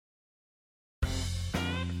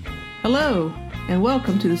Hello, and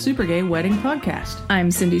welcome to the Super Gay Wedding Podcast. I'm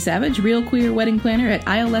Cindy Savage, real queer wedding planner at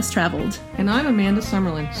Isle Less Traveled. And I'm Amanda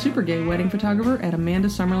Summerlin, super gay wedding photographer at Amanda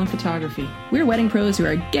Summerlin Photography. We're wedding pros who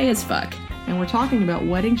are gay as fuck. And we're talking about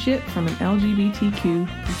wedding shit from an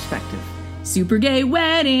LGBTQ perspective. Super gay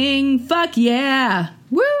wedding, fuck yeah!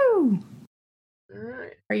 Woo! All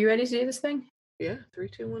right. Are you ready to do this thing? Yeah, 3,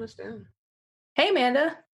 2, 1, us down. Hey,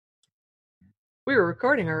 Amanda. We were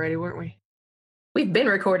recording already, weren't we? We've been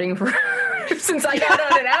recording for since I got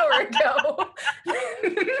on an hour ago.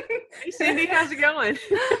 Hey, Cindy, how's it going?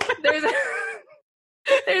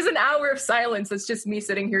 There's an hour of silence that's just me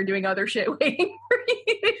sitting here doing other shit waiting for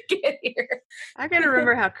you to get here. I gotta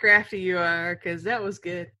remember how crafty you are, because that was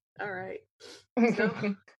good. All right.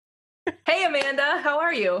 So. Hey, Amanda, how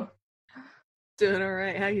are you? Doing all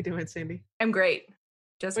right. How you doing, Cindy? I'm great.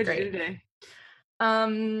 What'd Great. you do today?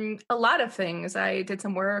 A lot of things. I did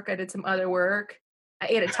some work. I did some other work. I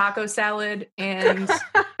ate a taco salad, and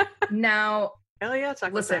now, Hell yeah,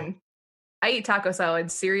 taco salad. I eat taco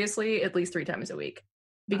salad seriously at least 3 times a week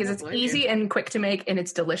because it's easy and quick to make, and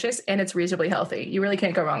it's delicious, and it's reasonably healthy. You really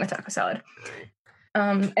can't go wrong with taco salad.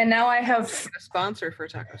 And now I have a sponsor for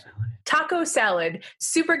taco salad. Taco salad,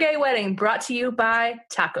 super gay wedding, brought to you by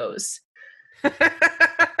tacos.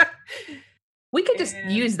 We could just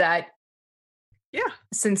use that. Yeah.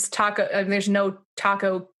 Since there's no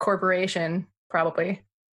taco corporation, probably.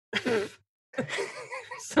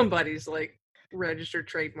 Somebody's like registered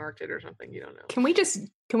trademarked it or something. You don't know. Can we just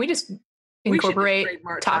incorporate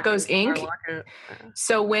Tacos Inc?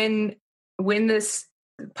 So when this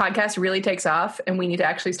podcast really takes off and we need to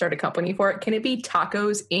actually start a company for it, can it be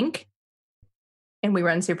Tacos Inc? And we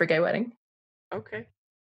run Super Gay Wedding? Okay.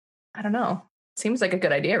 I don't know. Seems like a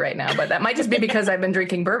good idea right now, but that might just be because I've been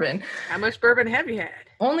drinking bourbon. How much bourbon have you had?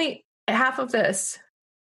 Only half of this.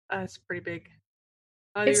 It's pretty big.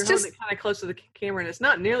 It's you're just holding it kind of close to the camera, and it's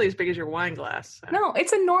not nearly as big as your wine glass. So. No,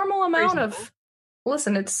 it's a normal amount Reasonable. of.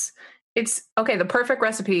 Listen, it's okay. The perfect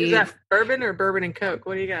recipe. Is that bourbon or bourbon and Coke?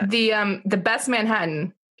 What do you got? The best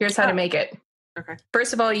Manhattan. Here's how to make it. Okay.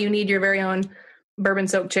 First of all, you need your very own bourbon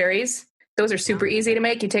soaked cherries. Those are super easy to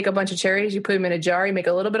make. You take a bunch of cherries, you put them in a jar, you make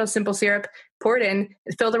a little bit of simple syrup, pour it in,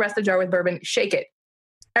 fill the rest of the jar with bourbon, shake it.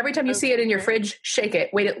 Every time you see it in your fridge, shake it.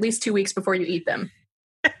 Wait at least 2 weeks before you eat them.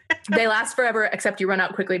 They last forever, except you run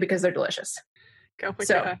out quickly because they're delicious. God.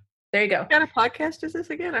 There you go. What kind of podcast is this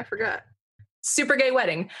again? I forgot. Super gay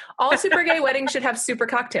wedding. All super gay weddings should have super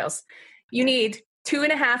cocktails. You need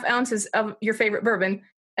 2.5 ounces of your favorite bourbon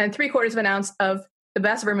and 3/4 of an ounce of the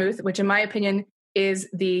best vermouth, which in my opinion is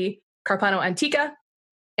the Carpano Antica.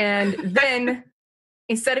 And then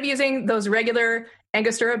instead of using those regular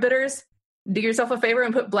Angostura bitters, do yourself a favor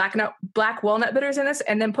and put black walnut bitters in this,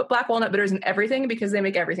 and then put black walnut bitters in everything because they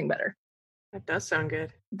make everything better. That does sound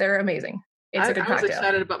good. They're amazing. It's a good cocktail. I was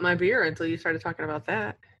excited about my beer until you started talking about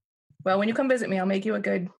that. Well, when you come visit me, I'll make you a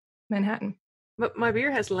good Manhattan. But my beer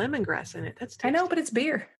has lemongrass in it. That's tasty. I know, but it's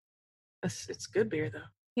beer. It's good beer, though.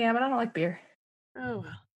 Yeah, but I don't like beer. Oh,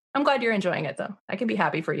 well. I'm glad you're enjoying it, though. I can be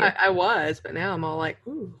happy for you. I was, but now I'm all like,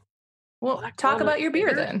 ooh. Well, talk about your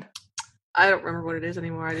beer then. I don't remember what it is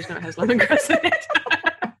anymore. I just know it has lemongrass in it.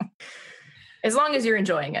 As long as you're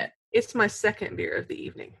enjoying it. It's my second beer of the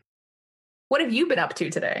evening. What have you been up to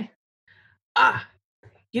today?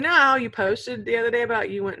 You know how you posted the other day about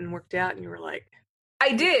you went and worked out and you were like...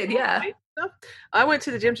 I did, yeah. I went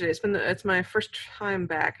to the gym today. It's my first time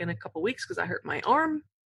back in a couple weeks because I hurt my arm.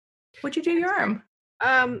 What'd you do to your arm?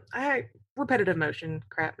 I had repetitive motion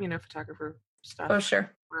crap, photographer stuff. Oh, sure.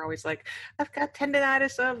 We're always like, I've got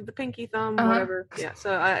tendonitis of the pinky thumb, whatever. Yeah,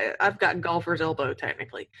 so I've got golfer's elbow,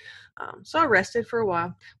 technically. So I rested for a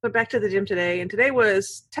while. Went back to the gym today, and today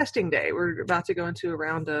was testing day. We're about to go into a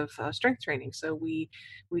round of strength training. So we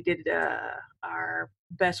did our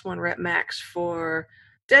best 1 rep max for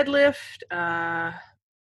deadlift,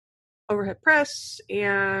 overhead press,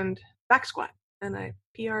 and back squat. And I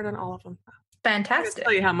PR'd on all of them. Fantastic. I can't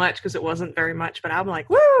tell you how much because it wasn't very much, but I'm like,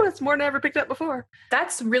 woo, it's more than I ever picked up before.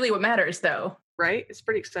 That's really what matters, though. Right? It's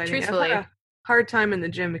pretty exciting. Truthfully. I've had a hard time in the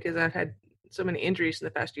gym because I've had so many injuries in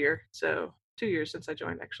the past year. So 2 years since I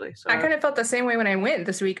joined, actually. So I kind of felt the same way when I went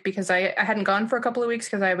this week because I hadn't gone for a couple of weeks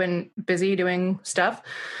because I've been busy doing stuff,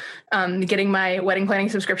 getting my wedding planning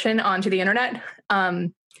subscription onto the internet.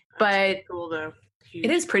 But cool, though. Huge.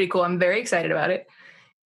 It is pretty cool. I'm very excited about it.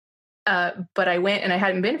 But I went and I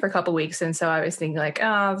hadn't been for a couple of weeks. And so I was thinking like,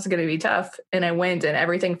 oh, this is going to be tough. And I went and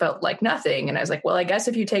everything felt like nothing. And I was like, well, I guess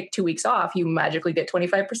if you take 2 weeks off, you magically get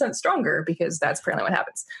 25% stronger because that's apparently what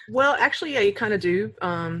happens. Well, actually, yeah, you kind of do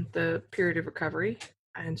the period of recovery.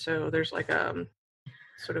 And so there's like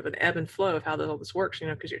sort of an ebb and flow of how all this works,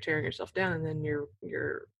 because you're tearing yourself down and then you're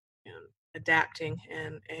adapting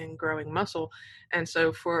and growing muscle. And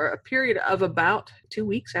so for a period of about 2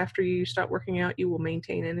 weeks after you start working out, you will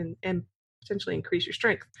maintain and potentially increase your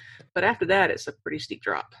strength. But after that, it's a pretty steep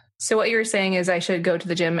drop. So what you're saying is I should go to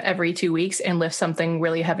the gym every 2 weeks and lift something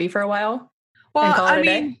really heavy for a while? Well, I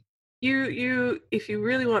mean, you if you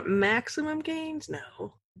really want maximum gains,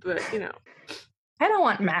 no. But, I don't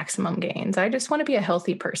want maximum gains. I just want to be a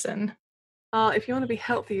healthy person. If you want to be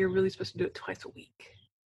healthy, you're really supposed to do it twice a week.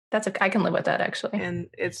 I can live with that, actually. And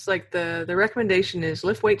it's like the recommendation is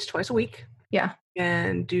lift weights twice a week. Yeah.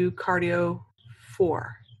 And do cardio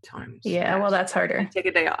 4 times. Yeah, well, that's harder. And take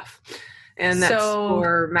a day off. And that's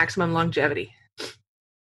for maximum longevity.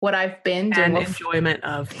 What I've been doing. And enjoyment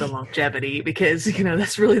of the longevity, because,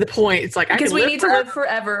 that's really the point. It's like, because we need to live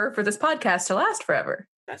forever for this podcast to last forever.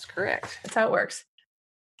 That's correct. That's how it works.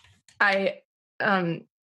 I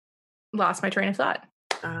lost my train of thought.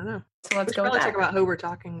 I don't know. So let's go with that. Talk about who we're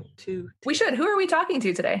talking to. We should. Who are we talking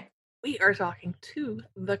to today? We are talking to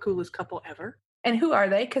the coolest couple ever. And who are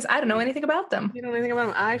they? Because I don't know anything about them. You don't know anything about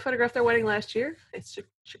them. I photographed their wedding last year. It's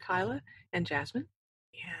Shakyla and Jasmyn.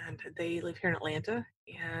 And they live here in Atlanta.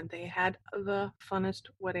 And they had the funnest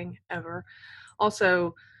wedding ever.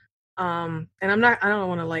 Also, and I don't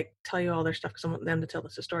want to tell you all their stuff because I want them to tell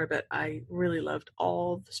us the story, but I really loved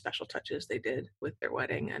all the special touches they did with their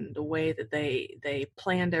wedding and the way that they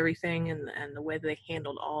planned everything and the way that they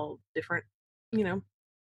handled all different,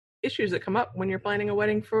 issues that come up when you're planning a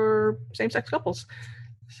wedding for same-sex couples.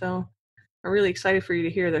 So I'm really excited for you to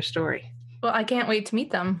hear their story. Well, I can't wait to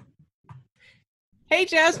meet them. Hey,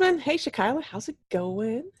 Jasmyn. Hey, Shakyla. How's it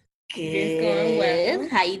going? Good. It's going well.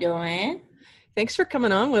 How you doing? Thanks for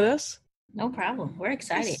coming on with us. No problem. We're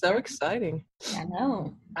excited. It's so exciting. I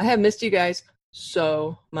know. I have missed you guys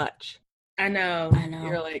so much. I know.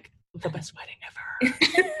 You're like the best wedding ever.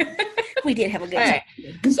 We did have a good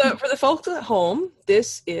time. So for the folks at home,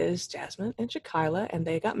 this is Jasmyn and Shakyla, and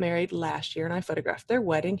they got married last year, and I photographed their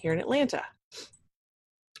wedding here in Atlanta.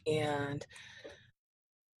 And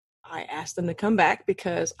I asked them to come back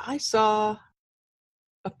because I saw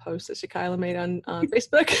a post that Shakyla made on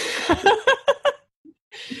Facebook.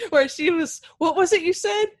 Where she was, what was it you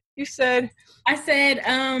said? I said,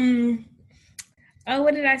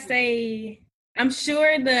 what did I say? I'm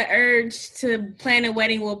sure the urge to plan a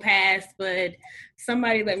wedding will pass, but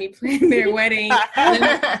somebody let me plan their wedding.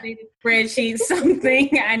 Let me spreadsheet something.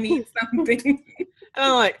 I need something. And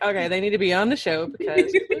I'm like, okay, they need to be on the show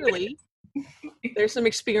because clearly there's some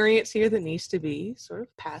experience here that needs to be sort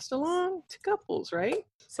of passed along to couples, right?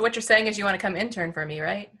 So what you're saying is you want to come intern for me,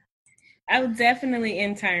 right? I would definitely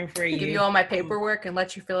intern for you. Give you all my paperwork and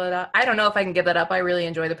let you fill it out. I don't know if I can give that up. I really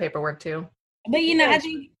enjoy the paperwork too. But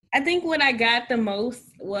I think what I got the most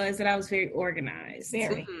was that I was very organized.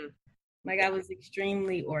 Very. Like I was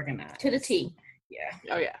extremely organized. To the T. Yeah.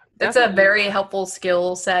 Oh yeah. That's definitely a very helpful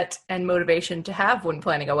skill set and motivation to have when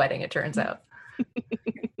planning a wedding, it turns out.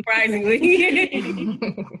 Surprisingly.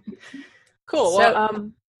 Cool. So,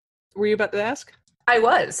 well, were you about to ask? I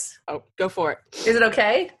was. Oh, go for it. Is it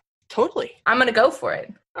okay? Totally. I'm going to go for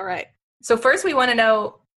it. All right. So first we want to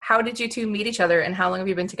know, how did you two meet each other and how long have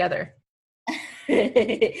you been together?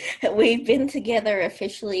 We've been together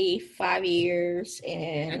officially 5 years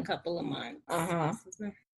and a couple of months. 5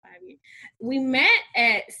 years. We met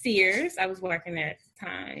at Sears. I was working there at the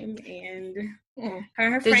time, and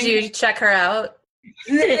her Did friend. you check her out?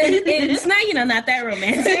 It's not, not that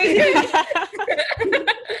romantic.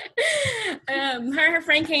 Her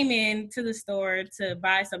friend came in to the store to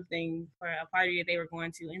buy something for a party that they were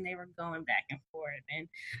going to, and they were going back and forth. And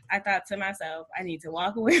I thought to myself, I need to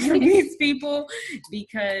walk away from these people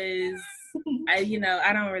because I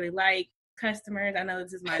don't really like customers. I know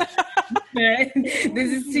this is my job, but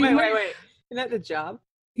this is too much. Wait. Isn't that the job?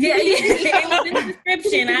 Yeah. It was in the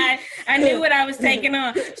description. I knew what I was taking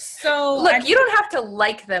on. So look, you don't have to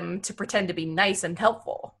like them to pretend to be nice and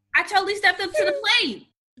helpful. I totally stepped up to the plate.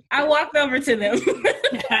 I walked over to them.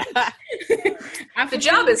 The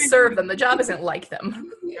job is serve them. The job isn't like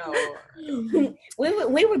them. No.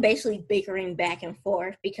 We were basically bickering back and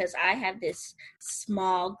forth because I have this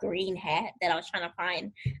small green hat that I was trying to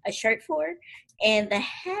find a shirt for, and the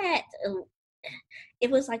hat,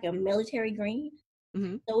 it was like a military green.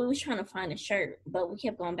 Mm-hmm. So we was trying to find a shirt, but we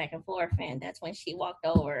kept going back and forth, and that's when she walked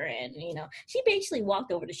over, and she basically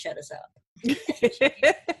walked over to shut us up. Yeah,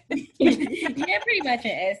 pretty much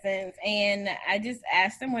in essence. And I just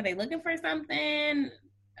asked them, were they looking for something?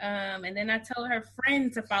 And then I told her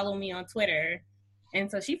friend to follow me on Twitter, And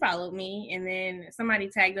so she followed me, and then somebody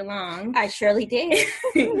tagged along. I surely did.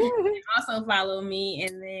 Also followed me,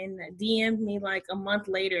 and then DM'd me like a month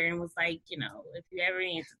later and was like, if you ever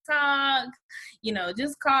need to talk,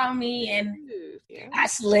 just call me. And I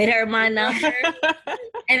slid her my number.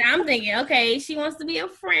 And I'm thinking, okay, she wants to be a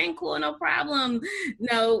friend. Cool, no problem.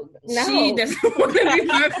 No. She doesn't want to be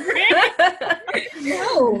my friend.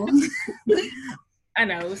 No. I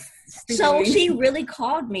know. So she really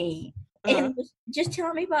called me and was just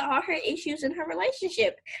telling me about all her issues in her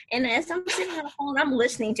relationship. And as I'm sitting on the phone, I'm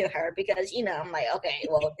listening to her because, I'm like, okay,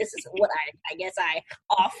 well, this is what I guess I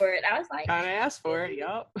offered. I was like, kind of asked for it,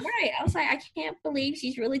 yup. Right. I was like, I can't believe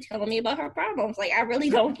she's really telling me about her problems. Like, I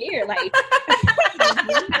really don't care. Like,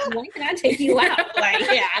 when can I take you out? Like,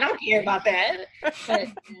 yeah, I don't care about that. But I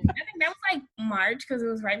think that was like March because it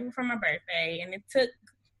was right before my birthday, and it took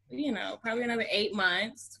probably another 8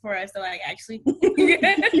 months for us to like actually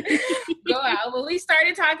go out. But we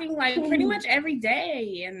started talking like pretty much every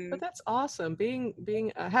day. But that's awesome.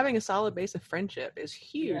 Being having a solid base of friendship is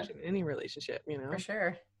huge in any relationship. For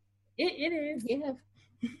sure. It is. Yeah.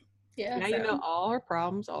 Yeah. Now you know all her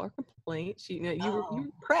problems, all her complaints. You were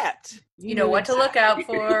prepped. You know what to look out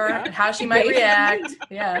for and how she might react.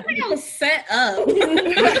 Yeah. I think I was set up.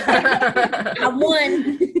 I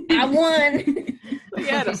won. You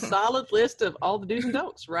had a solid list of all the do's and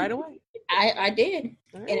don'ts right away. I did.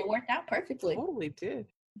 Right. And it worked out perfectly. Totally did.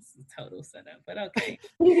 It's a total setup, but okay.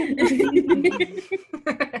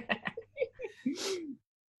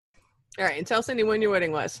 All right, and tell Cindy when your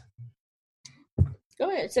wedding was. Go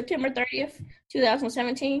ahead. September 30th,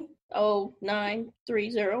 2017,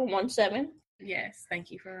 093017. Yes, thank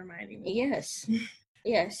you for reminding me.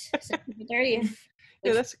 Yes, September 30th.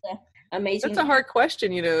 Yeah, that's amazing. That's a hard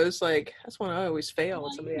question, It's like, that's one I always fail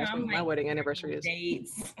when somebody asks me what my wedding anniversary is.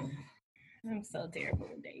 Dates. I'm so terrible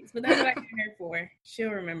with dates, but that's what I got her for. She'll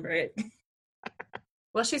remember it.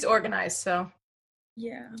 Well, she's organized, so.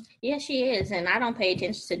 Yeah, she is, and I don't pay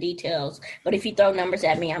attention to details. But if you throw numbers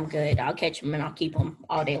at me, I'm good. I'll catch them and I'll keep them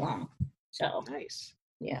all day long. So nice.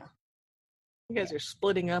 Yeah, you guys are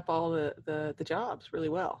splitting up all the jobs really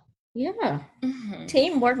well. Yeah,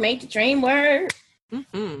 Teamwork made the dream work.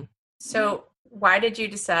 So, why did you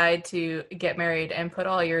decide to get married and put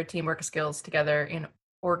all your teamwork skills together in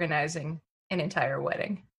organizing an entire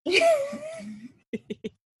wedding?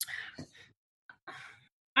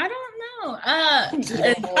 I don't know.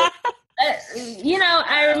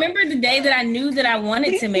 I remember the day that I knew that I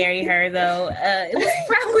wanted to marry her, though. It was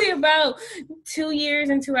probably about 2 years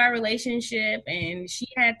into our relationship, and she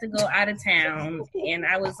had to go out of town, and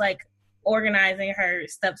I was like organizing her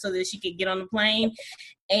stuff so that she could get on the plane,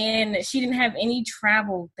 and she didn't have any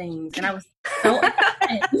travel things, and I was so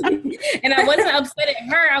upset. And I wasn't upset at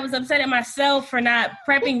her, I was upset at myself for not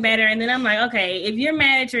prepping better. And then I'm like, okay, if you're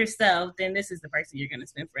mad at yourself, then this is the person you're going to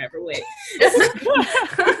spend forever with.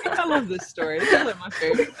 I love this story. This is like my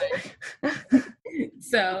favorite thing.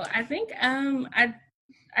 So I think I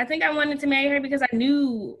think I wanted to marry her because I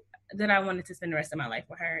knew that I wanted to spend the rest of my life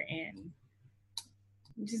with her, and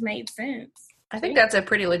it just made sense. I think that's a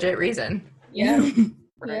pretty legit reason. Yeah.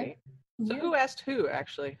 Right. So who asked who,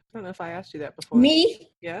 actually? I don't know if I asked you that before.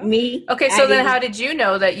 Me. Yeah? Me. Okay, so then how did you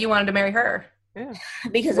know that you wanted to marry her? Yeah.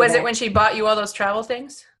 Because was it when she bought you all those travel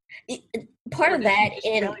things? Part of that,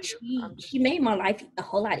 and she made my life a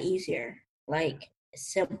whole lot easier. Like,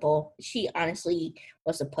 simple. She honestly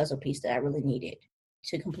was the puzzle piece that I really needed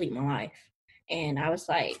to complete my life. And I was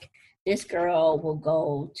like, this girl will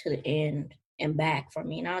go to the end and back for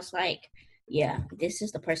me. And I was like, yeah, this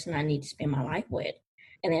is the person I need to spend my life with.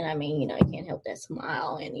 And then, I mean, I can't help that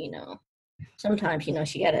smile. And, sometimes,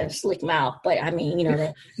 she got a slick mouth. But, I mean,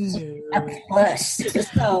 that a plus.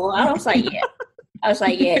 So I was like, yeah.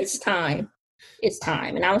 It's time. It's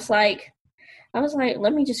time. And I was like,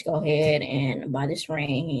 let me just go ahead and buy this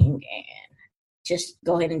ring and just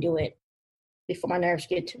go ahead and do it before my nerves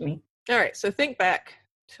get to me. All right. So think back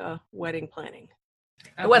to wedding planning.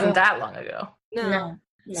 It wasn't that long ago. No.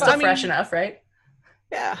 Still fresh enough, right?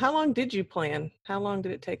 Yeah. How long did you plan? How long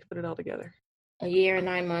did it take to put it all together? A year and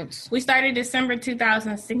 9 months. We started December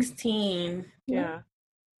 2016. Yeah.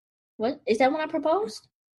 What? Is that when I proposed?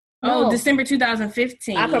 Oh, December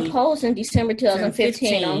 2015. I proposed in December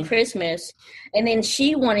 2015 on Christmas. And then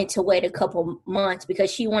she wanted to wait a couple months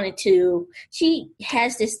because she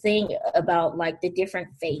has this thing about like the different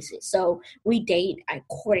phases. So I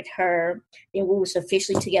courted her, then we was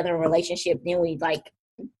officially together in a relationship, then we like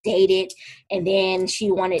dated, and then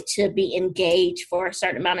she wanted to be engaged for a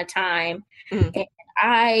certain amount of time. And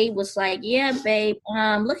I was like, yeah, babe,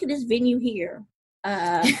 look at this venue here.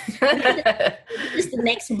 Just the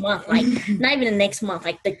next month, like not even the next month,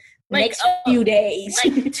 like the next few days.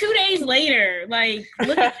 Like 2 days later, like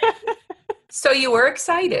look at So you were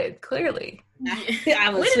excited, clearly. I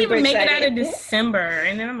was we didn't even make it out excited. of December,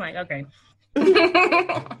 and then I'm like, okay.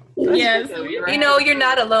 Yes. You're You know, you're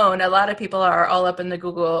not alone. A lot of people are all up in the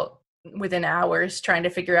Google within hours trying to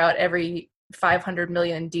figure out every 500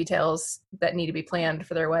 million details that need to be planned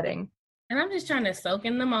for their wedding. And I'm just trying to soak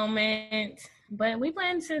in the moment. But we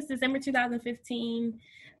planned since December 2015.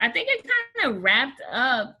 I think it kind of wrapped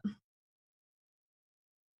up.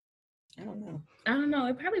 I don't know. I don't know.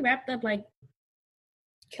 It probably wrapped up like,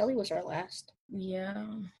 Kelly was our last. yeah.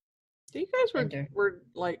 You guys vendor. were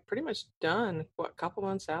like pretty much done. What, couple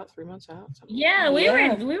months out, 3 months out? Something Yeah,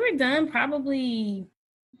 like we were done probably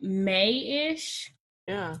May-ish.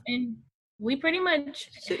 yeah. And we pretty much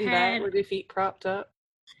Sitting back with your feet propped up.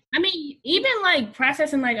 I mean, even like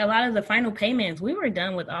processing like a lot of the final payments, we were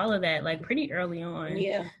done with all of that like pretty early on.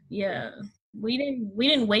 Yeah. Yeah. We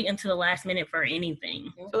didn't wait until the last minute for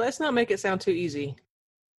anything. So let's not make it sound too easy.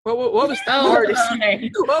 What was the hardest?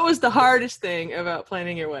 Okay. What was the hardest thing about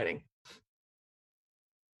planning your wedding?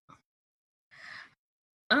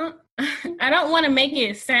 I don't want to make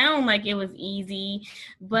it sound like it was easy,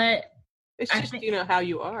 but It's just how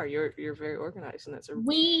you are. You're very organized, and that's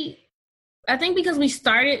I think because we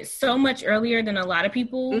started so much earlier than a lot of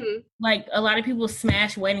people, mm-hmm. like a lot of people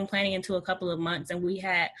smashed wedding planning into a couple of months, and we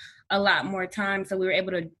had a lot more time. So we were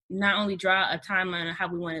able to not only draw a timeline of how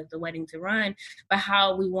we wanted the wedding to run, but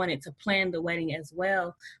how we wanted to plan the wedding as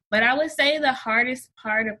well. But I would say the hardest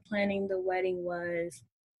part of planning the wedding was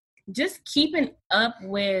just keeping up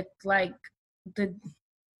with like the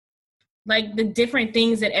different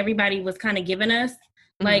things that everybody was kind of giving us.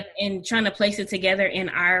 Like, and trying to place it together in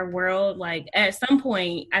our world. Like, at some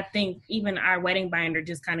point, I think even our wedding binder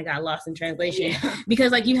just kind of got lost in translation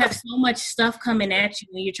because, like, you have so much stuff coming at you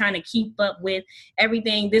and you're trying to keep up with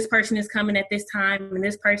everything. This person is coming at this time and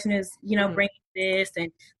this person is, bringing this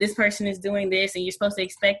and this person is doing this and you're supposed to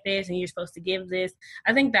expect this and you're supposed to give this.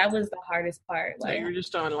 I think that was the hardest part. Like, you were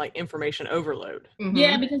just on, like, information overload. Mm-hmm.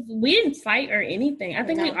 Yeah, because we didn't fight or anything. I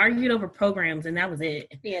think we argued over programs and that was it.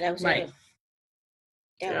 Yeah, that was like, it.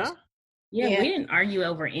 We didn't argue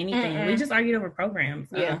over anything. We just argued over programs.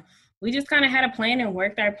 We just kind of had a plan and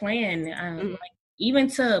worked our plan. Like, even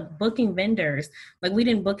to booking vendors, like we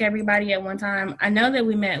didn't book everybody at one time. I know that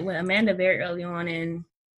we met with Amanda very early on, and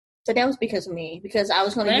so that was because of me, because I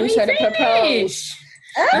was going to use her to propose.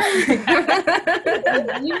 We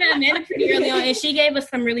met Amanda pretty early on, and she gave us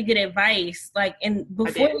some really good advice. Like, and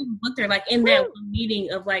before we booked her, like in that one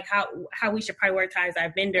meeting of like how we should prioritize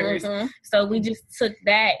our vendors. So we just took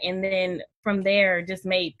that, and then from there, just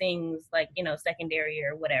made things like secondary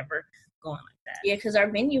or whatever going like that. Yeah, because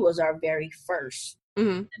our venue was our very first.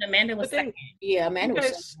 And Amanda was second. Yeah, Amanda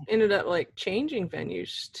was second. Ended up like changing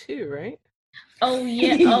venues too, right? Oh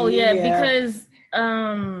yeah, because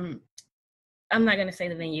I'm not gonna say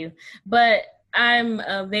the venue, but I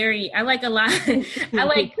like a lot. I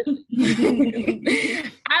like.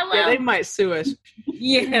 They might sue us.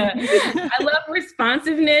 Yeah, I love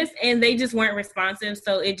responsiveness, and they just weren't responsive.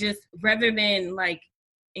 So it just, rather than like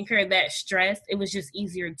incur that stress, it was just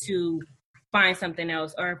easier to find something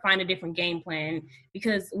else or find a different game plan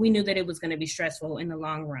because we knew that it was going to be stressful in the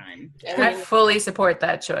long run. I fully support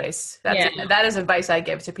that choice. That is advice I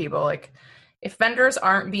give to people. Like, if vendors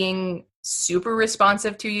aren't being super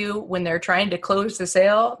responsive to you when they're trying to close the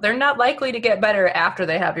sale, they're not likely to get better after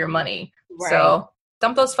they have your money. Right. So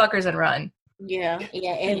dump those fuckers and run. Yeah.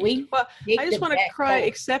 And I just want to cry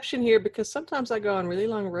exception here because sometimes I go on really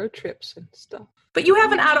long road trips and stuff. But you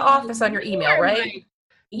have an out of office on your email, right?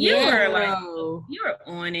 You were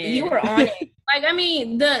on it. You were on it. Like, I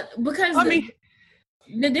mean, the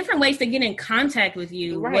different ways to get in contact with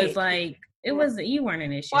you was like, you weren't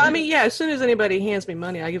an issue. Well, I mean, as soon as anybody hands me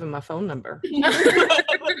money, I give them my phone number.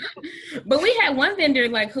 But we had one vendor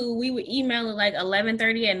like who we would email at like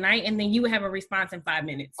 11:30 at night, and then you would have a response in 5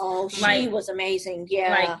 minutes. Oh, she was amazing. Yeah,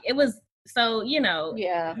 like it was. So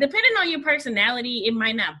depending on your personality, it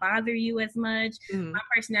might not bother you as much. My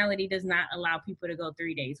personality does not allow people to go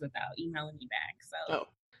 3 days without emailing me back. So.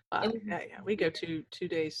 We go 2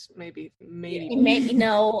 days, maybe.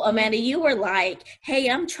 No, Amanda, you were like, "Hey,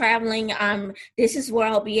 I'm traveling. This is where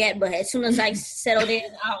I'll be at. But as soon as I settled in,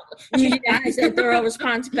 I'll give you guys a thorough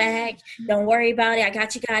response back. Don't worry about it. I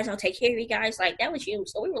got you guys. I'll take care of you guys." Like, that was you.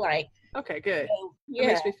 So we were like, "Okay, good." That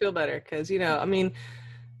makes me feel better because I mean,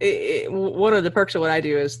 one of the perks of what I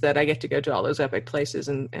do is that I get to go to all those epic places,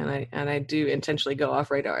 and I do intentionally go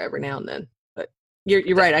off radar every now and then.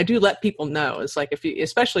 You're right. I do let people know. It's like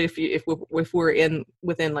especially if we're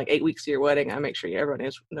within like 8 weeks of your wedding, I make sure everyone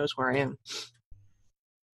knows where I am.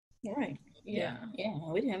 Right. Yeah. Yeah.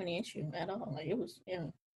 We didn't have any issue at all. Like it was,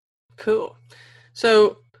 Cool.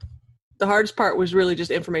 So the hardest part was really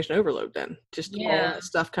just information overload then. Just all that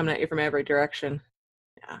stuff coming at you from every direction.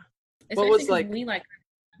 Yeah. Especially what was like we like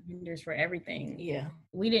vendors for everything. Yeah.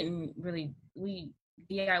 We didn't really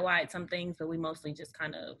DIY'd some things, but we mostly just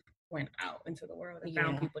kind of went out into the world and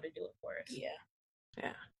found people to do it for us. Yeah.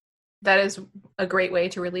 Yeah. That is a great way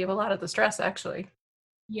to relieve a lot of the stress, actually.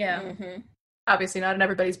 Yeah. Mm-hmm. Obviously not in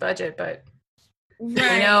everybody's budget, but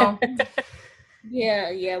right. You know.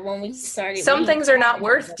 Yeah. When we started, some things are not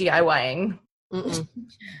worth DIYing.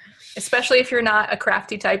 Especially if you're not a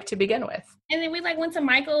crafty type to begin with. And then we like went to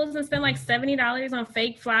Michael's and spent like $70 on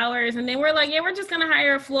fake flowers, and then we're like, we're just gonna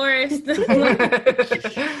hire a florist. This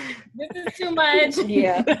is too much.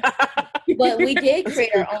 Yeah. But we did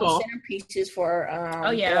create our own centerpieces for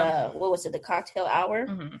what was it, the cocktail hour?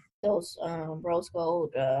 Mm-hmm. Those rose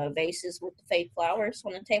gold vases with the fake flowers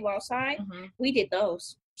on the table outside. Mm-hmm. We did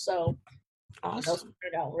those. So awesome. Those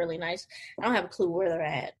turned out really nice. I don't have a clue where they're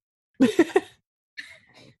at.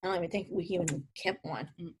 I don't even think we even kept one.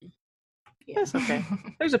 Yeah. That's okay.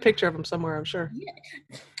 There's a picture of them somewhere, I'm sure. Yeah.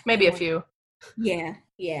 Maybe a few. Yeah.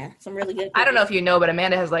 Some really good pictures. I don't know if you know, but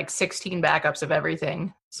Amanda has like 16 backups of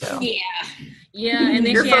everything. So yeah, and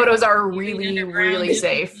then your photos are really, really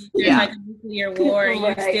safe. There's like a nuclear war, and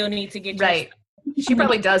you still need to get your She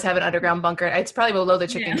probably does have an underground bunker. It's probably below the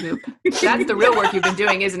chicken coop. That's the real work you've been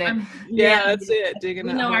doing, isn't it? That's it. Digging.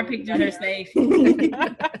 We know our pictures are safe.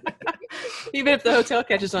 Even if the hotel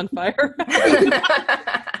catches on fire.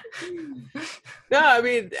 No, I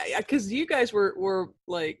mean, because you guys were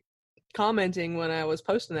like commenting when I was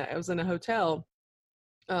posting that. I was in a hotel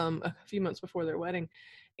a few months before their wedding,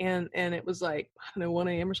 and it was like, I don't know, 1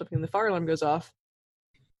 a.m. or something, and the fire alarm goes off.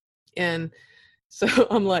 And so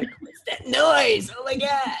I'm like, what's that noise? Oh my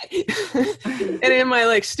God. And in my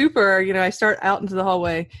like stupor, I start out into the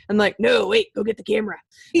hallway. I'm like, no, wait, go get the camera.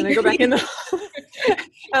 And I go back in the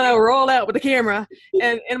and I roll out with the camera.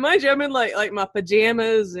 And mind you, I'm in like my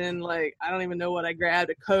pajamas and like I don't even know what I grabbed,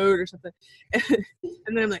 a coat or something. And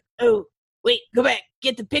then I'm like, oh, wait, go back,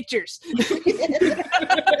 get the pictures.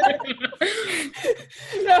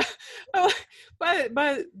 No,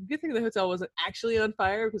 by good thing the hotel wasn't actually on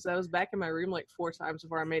fire because I was back in my room like 4 times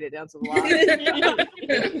before I made it down to the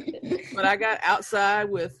lobby. But I got outside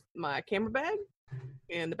with my camera bag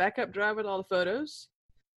and the backup drive with all the photos,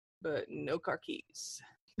 but no car keys.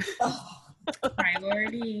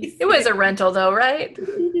 Priorities. It was a rental though, right?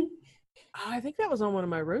 I think that was on one of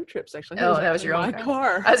my road trips, actually. That was your own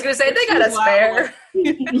car. I was going to say, they got a spare.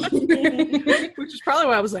 Which is probably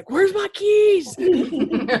why I was like, where's my keys?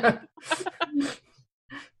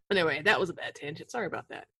 Anyway, that was a bad tangent. Sorry about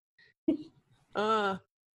that.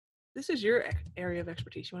 This is your area of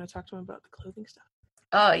expertise. You want to talk to him about the clothing stuff?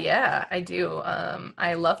 Oh, yeah, I do.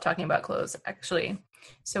 I love talking about clothes, actually.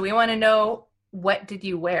 So we want to know, what did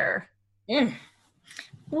you wear?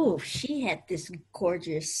 Oh, she had this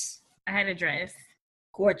gorgeous... I had a dress.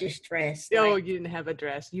 Gorgeous dress. Oh, you didn't have a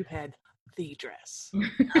dress. You had the dress.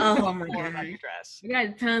 Oh my God. About your dress. We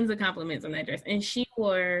got tons of compliments on that dress. And she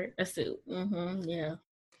wore a suit. Mm-hmm.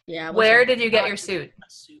 Yeah. Where did you get your suit?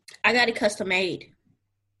 I got it custom made.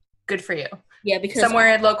 Good for you. Yeah, because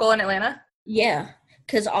somewhere local in Atlanta? Yeah.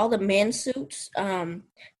 Because all the men's suits,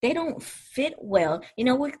 they don't fit well.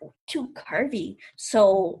 We're too curvy.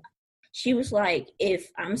 So she was like, if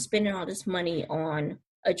I'm spending all this money on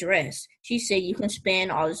a dress, she said, you can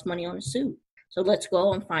spend all this money on a suit. So let's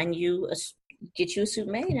go and get you a suit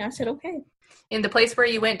made. And I said, okay. In the place where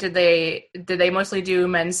you went, did they mostly do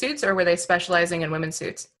men's suits, or were they specializing in women's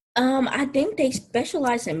suits? I think they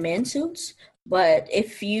specialize in men's suits, but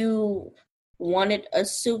if you wanted a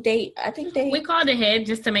suit, we called ahead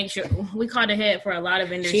just to make sure. We called ahead for a lot of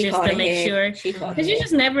vendors just to make sure, because you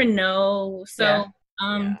just never know. So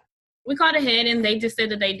we called ahead, and they just said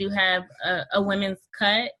that they do have a women's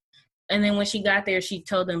cut. And then when she got there, she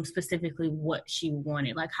told them specifically what she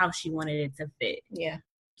wanted, like how she wanted it to fit. Yeah.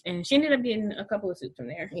 And she ended up getting a couple of suits from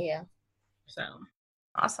there. Yeah. So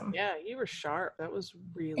awesome. Yeah, you were sharp. That was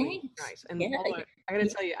really nice. And yeah. I gotta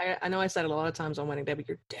tell you, I know I said it a lot of times on Wedding Day, but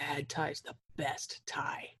your dad ties the best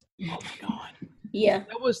tie. Oh my God. Yeah.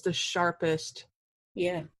 That was the sharpest,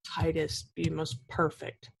 tightest, the most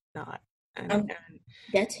perfect knot. And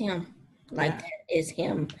that's him. That is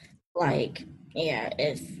him. Like,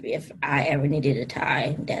 if I ever needed a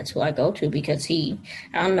tie, that's who I go to, because I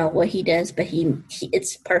don't know what he does, but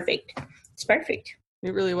it's perfect. It's perfect.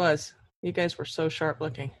 It really was. You guys were so sharp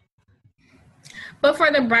looking. But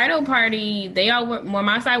for the bridal party, they all wore, well,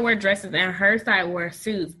 my side wore dresses and her side wore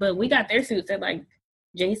suits. But we got their suits at like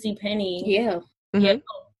JCPenney. Yeah. Yeah.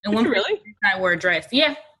 And one Really? side wore a dress.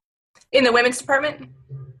 Yeah. In the women's department?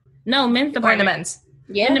 No, men's Or in the department. men's?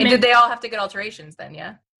 Yeah. And did they all have to get alterations then,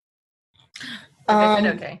 yeah?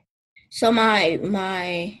 Okay. So my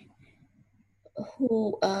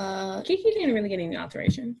Kiki didn't really get any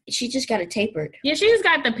alterations. she just got it tapered. Yeah, she just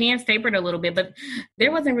got the pants tapered a little bit, but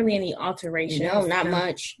there wasn't really any alterations. No, not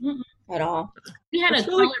much at all. We had That's a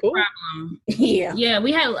really color cool. problem. Yeah. Yeah,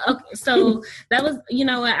 we had. So that was, you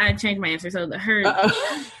know what? I changed my answer. So her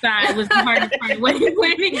side was the hardest part of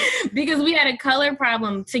wedding because we had a color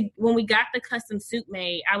problem. When we got the custom suit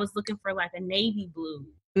made, I was looking for like a navy blue.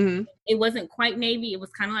 Mm-hmm. It wasn't quite navy. It was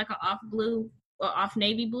kind of like an off blue or off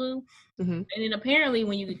navy blue. Mm-hmm. And then apparently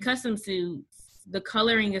when you get custom suits, the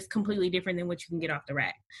coloring is completely different than what you can get off the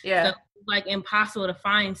rack. Yeah. So it's like impossible to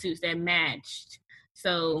find suits that matched.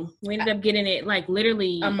 So we ended up getting it like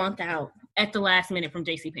literally A month out. at the last minute from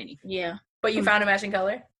JCPenney. Yeah. But you found a matching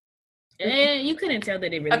color? And you couldn't tell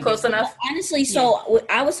that it really Close did. enough? Honestly,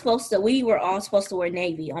 we were all supposed to wear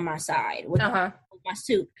navy on my side with my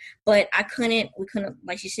suit, but we couldn't,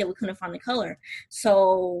 like she said, we couldn't find the color.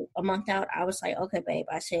 So a month out, I was like, okay, babe.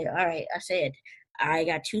 I said, all right. I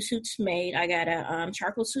got 2 suits made. I got a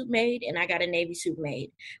charcoal suit made, and I got a navy suit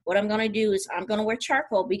made. What I'm going to do is I'm going to wear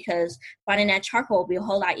charcoal because finding that charcoal will be a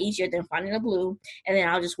whole lot easier than finding the blue, and then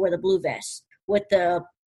I'll just wear the blue vest with the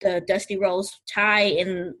Dusty Rose tie,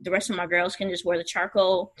 and the rest of my girls can just wear the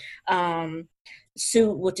charcoal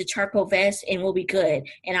suit with the charcoal vest, and we'll be good.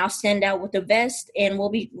 And I'll stand out with the vest, and we'll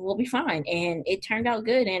be fine. And it turned out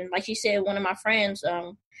good. And like she said, one of my friends,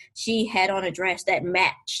 she had on a dress that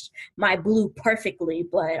matched my blue perfectly.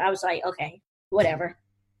 But I was like, okay, whatever.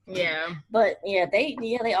 Yeah. But yeah, they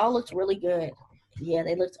all looked really good. Yeah,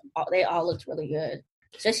 they all looked really good.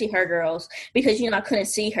 Especially her girls, because I couldn't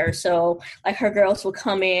see her, so like her girls would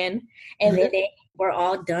come in, and then they were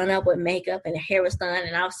all done up with makeup, and the hair was done,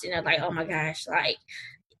 and I was sitting there like, oh my gosh, like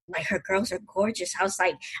her girls are gorgeous. I was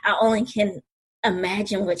like, I only can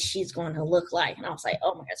imagine what she's going to look like, and I was like,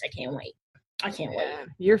 oh my gosh, I can't wait.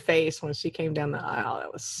 Your face when she came down the aisle,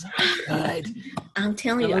 that was so good. I'm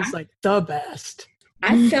telling you, it was like the best.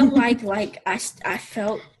 I felt like I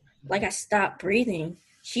felt like I stopped breathing.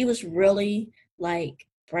 She was really like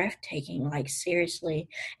breathtaking, like seriously.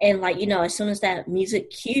 And like, as soon as that music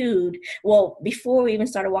cued, well, before we even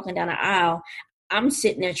started walking down the aisle, I'm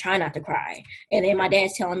sitting there trying not to cry. And then my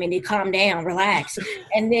dad's telling me to calm down, relax.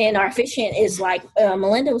 And then our officiant is like,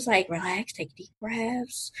 Melinda was like, relax, take deep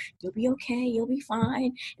breaths. You'll be okay. You'll be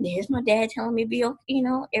fine. And here's my dad telling me, be okay,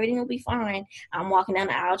 everything will be fine. I'm walking down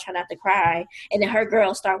the aisle trying not to cry. And then her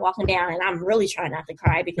girls start walking down, and I'm really trying not to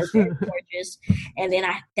cry because they're gorgeous. And then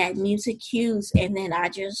that music cues, and then I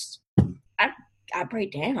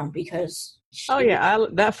break down because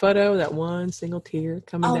that photo, that one single tear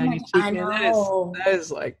coming down your cheek, I know. that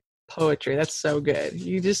is like poetry. That's so good.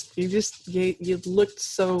 You looked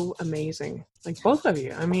so amazing, like both of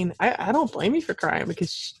you. I mean, I don't blame you for crying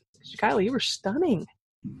because Shakyla, you were stunning.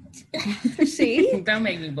 See, don't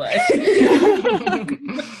make me blush.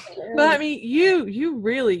 But I mean, your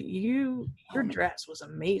dress was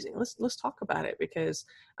amazing. Let's talk about it because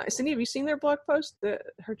Cindy, have you seen their blog post?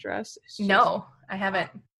 Her dress? No, I haven't.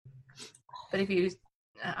 But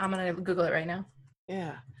I'm gonna Google it right now.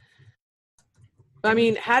 Yeah. I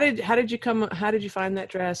mean, how did you find that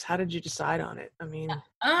dress? How did you decide on it? I mean,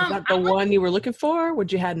 was that the one you were looking for?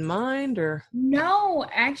 What you had in mind, or? No,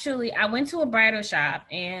 actually, I went to a bridal shop,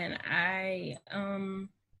 and I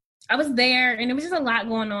was there, and there was just a lot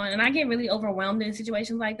going on, and I get really overwhelmed in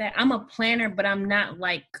situations like that. I'm a planner, but I'm not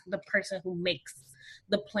like the person who makes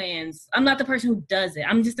the plans. I'm not the person who does it.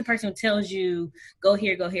 I'm just the person who tells you, go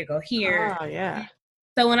here, go here, go here. Oh, yeah.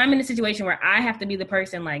 So when I'm in a situation where I have to be the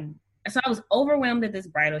person, so I was overwhelmed at this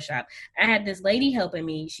bridal shop. I had this lady helping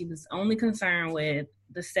me. She was only concerned with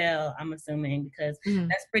the sale, I'm assuming, because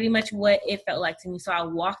that's pretty much what it felt like to me. So I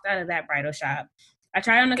walked out of that bridal shop. I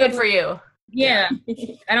tried on a Good for you. Yeah.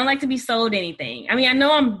 I don't like to be sold anything. I mean, I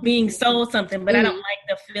know I'm being sold something, but I don't like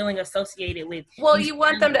the feeling associated with. Well, you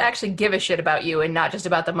want them to actually give a shit about you and not just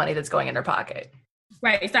about the money that's going in their pocket.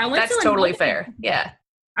 Right. So that's totally fair. Yeah.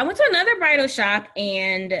 I went to another bridal shop,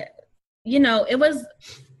 and, it was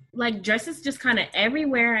like dresses just kind of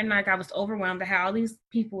everywhere. And like, I was overwhelmed. I had all these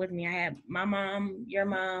people with me. I had my mom, your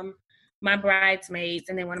mom, my bridesmaids,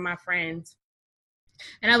 and then one of my friends.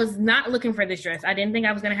 And I was not looking for this dress. I didn't think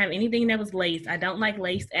I was going to have anything that was lace. I don't like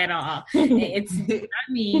lace at all. It's not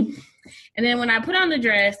me. And then when I put on the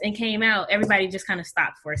dress and came out, everybody just kind of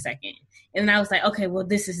stopped for a second. And I was like, okay, well,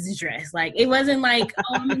 this is the dress. Like, it wasn't like,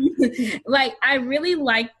 like, I really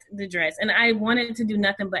liked the dress. And I wanted to do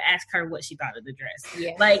nothing but ask her what she thought of the dress.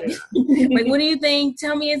 Yeah. Like, like, what do you think?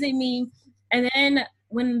 Tell me, is it me? And then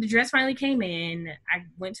when the dress finally came in, I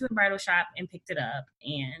went to a bridal shop and picked it up.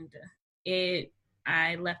 And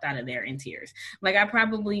I left out of there in tears. Like, I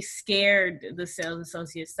probably scared the sales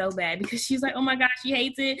associate so bad because she's like, oh my gosh, she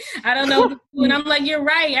hates it. I don't know. And I'm like, you're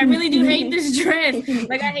right. I really do hate this dress.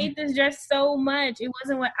 Like, I hate this dress so much. It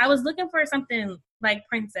wasn't what I was looking for, something like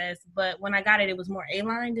princess, but when I got it, it was more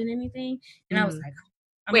A-line than anything. And I was like,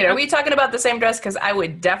 wait, are we talking about the same dress? Because I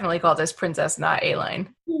would definitely call this princess, not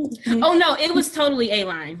A-line. Oh no, it was totally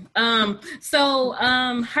A-line. So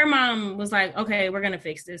her mom was like, okay, we're gonna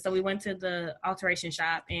fix this. So we went to the alteration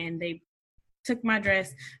shop and they took my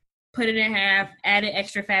dress, put it in half, added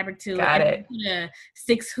extra fabric to it. Put a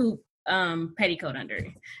 6-hoop petticoat under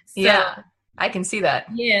it. So, yeah, I can see that.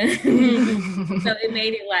 Yeah. So it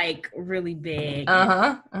made it like really big.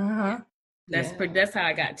 That's how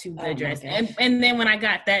I got to the dress. And then when I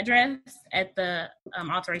got that dress at the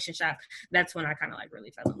alteration shop, that's when I kind of like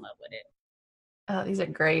really fell in love with it. Oh, these are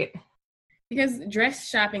great. Because dress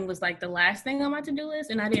shopping was like the last thing on my to-do list,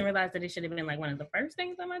 and I didn't realize that it should have been like one of the first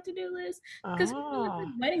things on my to-do list. Because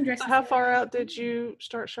wedding dresses. How far out did you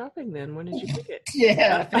start shopping then? When did you pick it?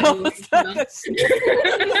 Yeah.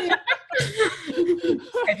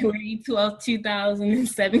 February 12th,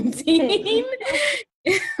 2017.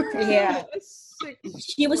 Yeah.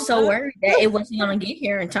 She was so worried that it wasn't gonna get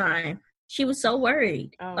here in time. She was so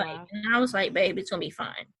worried. And I was like, babe, it's gonna be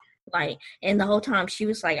fine. Like, and the whole time she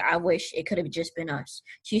was like, I wish it could have just been us.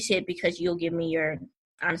 She said, because you'll give me your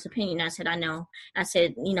honest opinion. I said, I know. I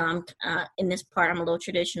said, I'm in this part, I'm a little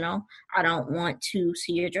traditional. I don't want to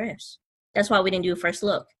see your dress. That's why we didn't do a first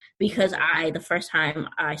look, because the first time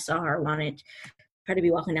I saw her, wanted her to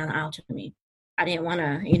be walking down the aisle to me. I didn't want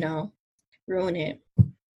to, ruin it.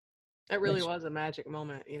 It really was a magic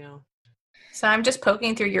moment, So I'm just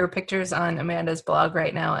poking through your pictures on Amanda's blog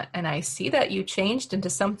right now, and I see that you changed into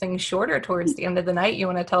something shorter towards the end of the night. You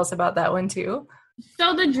want to tell us about that one too?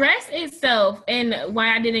 So the dress itself, and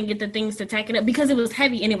why I didn't get the things to tack it up, because it was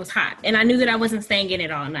heavy and it was hot, and I knew that I wasn't staying in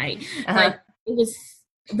it all night. Like, it was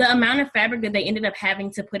the amount of fabric that they ended up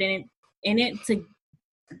having to put in it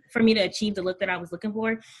for me to achieve the look that I was looking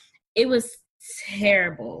for. It was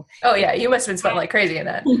terrible. Oh yeah, you must have been sweating like crazy in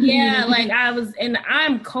that. Yeah, like I was, and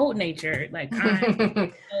I'm cold natured. Like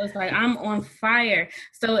I was like, I'm on fire.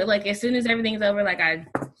 So like as soon as everything's over, like I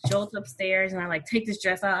jolt upstairs and I like take this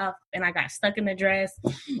dress off, and I got stuck in the dress,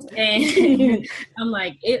 and I'm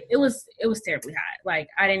like, it was terribly hot. Like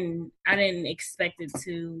I didn't expect it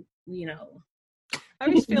to,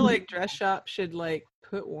 I just feel like dress shops should like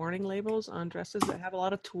put warning labels on dresses that have a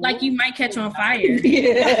lot of tools. Like you might catch on fire.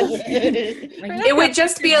 It would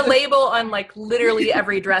just be a label on like literally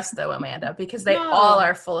every dress though, Amanda, because they all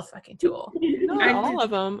are full of fucking tool. Not all of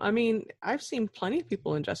them. I mean, I've seen plenty of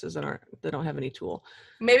people in dresses that don't have any tool.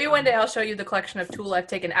 Maybe one day I'll show you the collection of tool I've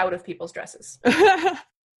taken out of people's dresses. But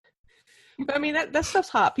I mean, that stuff's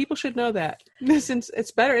hot. People should know that. Since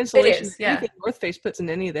it's better insulation than anything North Face puts in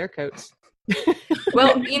any of their coats.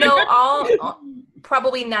 Well, all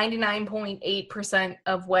probably 99.8%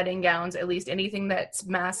 of wedding gowns, at least anything that's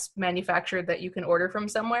mass manufactured that you can order from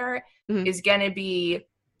somewhere, is going to be,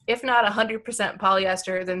 if not 100%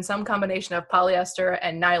 polyester, then some combination of polyester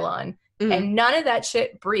and nylon. And none of that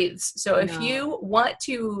shit breathes. So if you want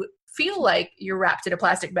to feel like you're wrapped in a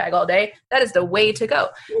plastic bag all day, that is the way to go.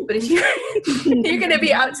 But if you're going to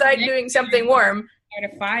be outside doing something warm, at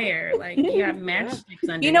a fire, like you have matchsticks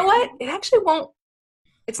under. You know what? It actually won't.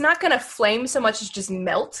 It's not going to flame so much as just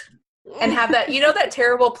melt and have that. That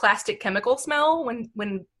terrible plastic chemical smell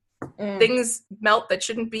when things melt that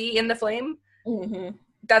shouldn't be in the flame. Mm-hmm.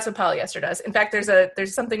 That's what polyester does. In fact,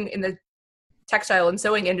 there's something in the textile and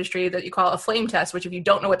sewing industry that you call a flame test, which if you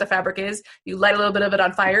don't know what the fabric is, you light a little bit of it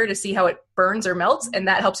on fire to see how it burns or melts, and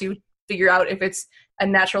that helps you figure out if it's a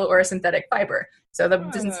natural or a synthetic fiber. So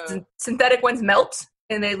the synthetic ones melt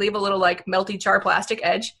and they leave a little like melty char plastic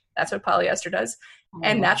edge. That's what polyester does.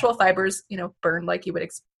 And natural fibers, burn like you would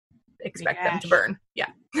expect them to burn. Yeah.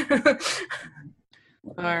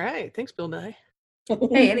 All right. Thanks, Bill Nye.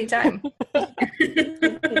 Hey, anytime.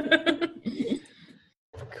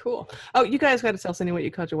 Cool. Oh, you guys got to tell Cindy what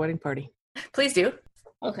you called your wedding party. Please do.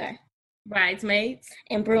 Okay. Bridesmaids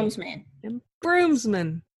and broomsmen.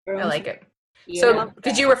 I like it. Yeah. So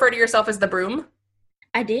did you refer to yourself as the broom?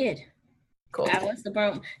 I did. Cool. I was the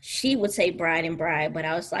broom. She would say bride and bride, but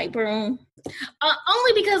I was like broom.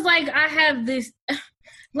 Only because like I have this.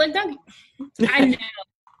 Like, don't I know,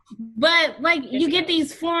 but like you get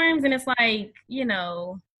these forms and it's like, you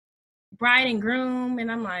know, bride and groom,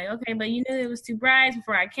 and I'm like, okay, but you knew it was two brides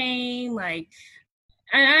before I came. Like,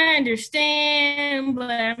 I understand, but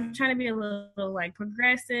I'm trying to be a little like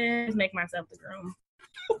progressive, make myself the groom.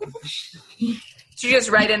 Should you just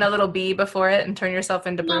write in a little B before it and turn yourself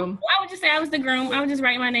into broom? I would just say I was the groom. I would just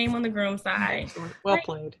write my name on the groom side. Well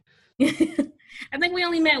played. I think we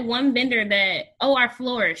only met one vendor that, our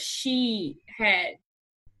florist, she had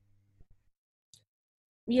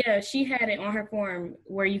it on her form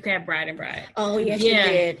where you could have bride and bride. Oh, yeah, she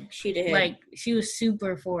did. She did. Like, she was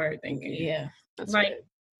super forward thinking. Yeah. That's like, good.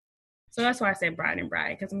 So that's why I said bride and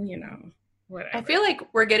bride, because, you know, whatever. I feel like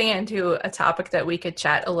we're getting into a topic that we could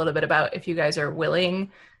chat a little bit about if you guys are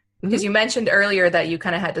willing. Because you mentioned earlier that you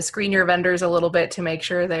kind of had to screen your vendors a little bit to make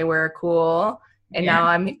sure they were cool. And now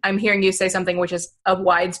I'm hearing you say something which is a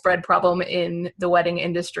widespread problem in the wedding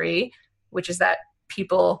industry, which is that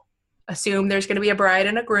people assume there's going to be a bride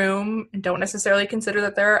and a groom and don't necessarily consider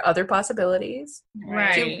that there are other possibilities.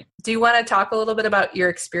 Right. Do you want to talk a little bit about your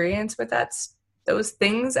experience with those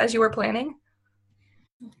things as you were planning?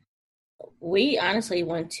 We honestly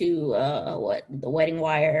went to the Wedding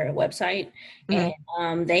Wire website,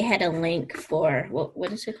 and they had a link for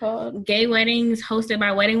what is it called? Gay weddings hosted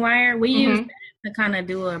by Wedding Wire. We used that to kind of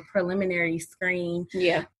do a preliminary screen.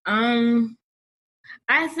 Yeah.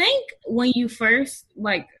 I think when you first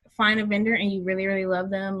like find a vendor and you really, really love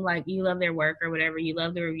them, like you love their work or whatever, you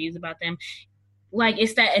love the reviews about them, like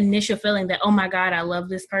it's that initial feeling that, oh my God, I love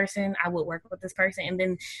this person, I would work with this person. And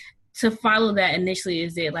then to follow that initially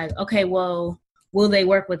is it like, okay, well, will they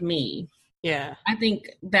work with me? Yeah. I think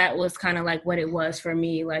that was kind of like what it was for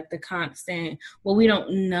me, like the constant, well, we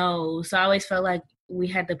don't know. So I always felt like we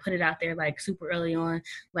had to put it out there like super early on,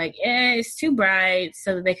 like, it's two brides,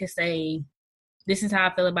 so that they could say, this is how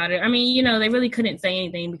I feel about it. I mean, you know, they really couldn't say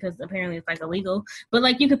anything because apparently it's like illegal, but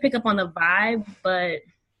like you could pick up on the vibe. But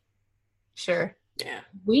sure. Yeah.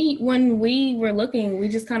 When we were looking, we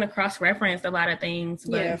just kind of cross-referenced a lot of things.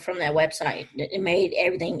 But from that website. It made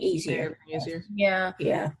everything easier. Yeah.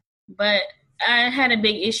 Yeah. But I had a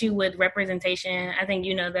big issue with representation. I think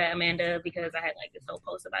you know that, Amanda, because I had like this whole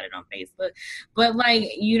post about it on Facebook. But like,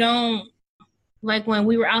 you don't, like when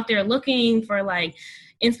we were out there looking for like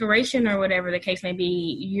inspiration or whatever the case may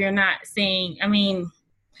be, you're not seeing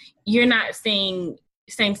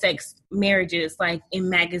same-sex marriages like in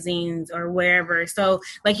magazines or wherever. So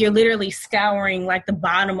like you're literally scouring like the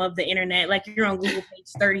bottom of the internet, like you're on Google page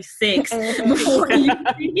 36 before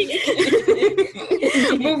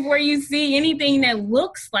you see anything that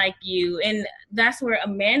looks like you. And that's where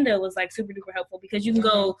Amanda was like super duper helpful, because you can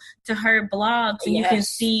go to her blogs and you can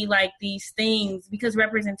see like these things, because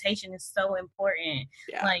representation is so important.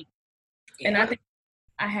 And I think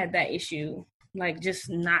I had that issue, like just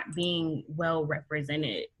not being well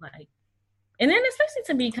represented, like, and then especially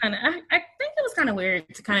to be kind of, I think it was kind of weird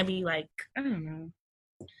to kind of be like, I don't know,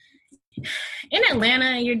 in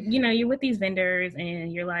Atlanta, you're with these vendors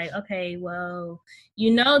and you're like, okay, well,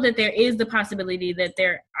 you know that there is the possibility that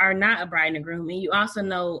there are not a bride and a groom, and you also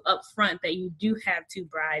know up front that you do have two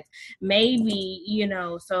brides. Maybe, you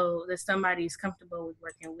know, so that somebody's comfortable with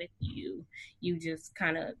working with you, you just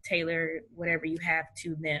kind of tailor whatever you have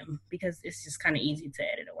to them, because it's just kind of easy to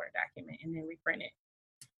edit a Word document and then reprint it.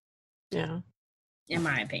 Yeah. In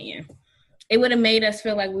my opinion. It would have made us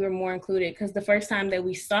feel like we were more included, because the first time that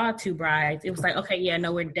we saw two brides, it was like, okay, yeah,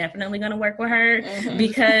 no, we're definitely going to work with her,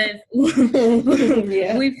 because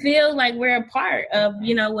we feel like we're a part of,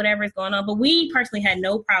 you know, whatever's going on. But we personally had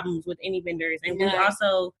no problems with any vendors, and we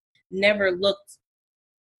also never looked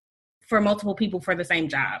for multiple people for the same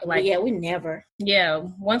job. Like, we never. Yeah,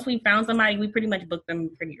 once we found somebody, we pretty much booked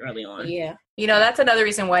them pretty early on. Yeah. You know, that's another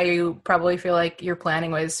reason why you probably feel like your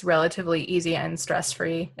planning was relatively easy and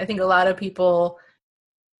stress-free. I think a lot of people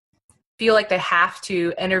feel like they have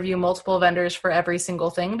to interview multiple vendors for every single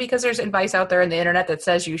thing because there's advice out there on the internet that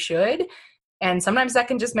says you should. And sometimes that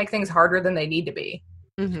can just make things harder than they need to be.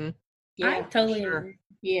 Mm-hmm. Yeah, I totally agree.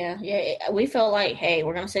 Yeah. We felt like, hey,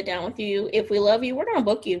 we're going to sit down with you. If we love you, we're going to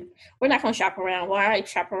book you. We're not going to shop around. Why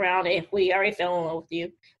shop around if we already fell in love with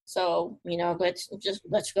you? So, you know, let's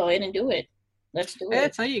go in and do it. Let's do it. I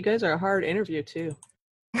tell you guys are a hard interview too.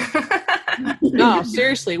 No,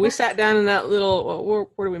 seriously. We sat down in that little,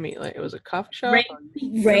 where do we meet? Like, it was a coffee shop?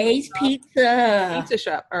 Ray's Pizza. Pizza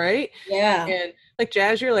shop, all right? Yeah. And like,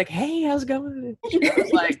 Jazz, you're like, hey, how's it going? I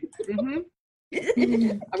was like, I'm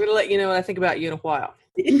going to let you know what I think about you in a while.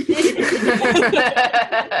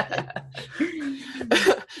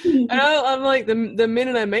 And I'm like, the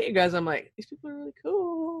minute I met you guys, I'm like, these people are really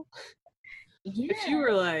cool. Yeah. But you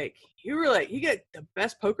were like, you get the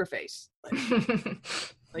best poker face.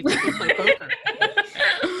 Like you can play poker.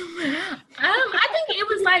 I think it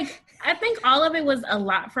was like, I think all of it was a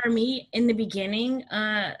lot for me in the beginning.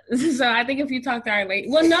 So I think if you talk to our lady,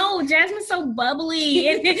 well, no, Jasmine's so bubbly.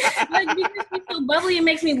 And like, because she's so bubbly, it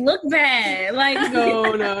makes me look bad. Like,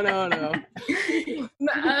 No.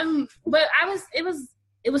 But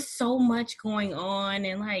it was so much going on,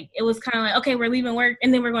 and like it was kind of like, okay, we're leaving work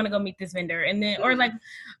and then we're going to go meet this vendor, and then or like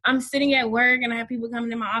I'm sitting at work and I have people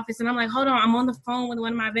coming in my office and I'm like, hold on, I'm on the phone with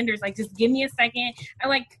one of my vendors, like just give me a second.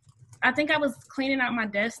 I think I was cleaning out my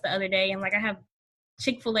desk the other day and like I have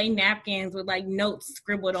Chick-fil-A napkins with like notes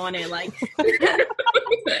scribbled on it, like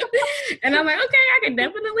and I'm like, okay, I can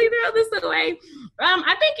definitely throw this away.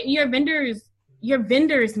 I think your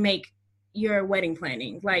vendors make your wedding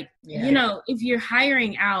planning. Like, you know, if you're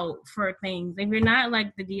hiring out for things, if you're not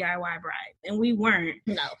like the DIY bride, and we weren't,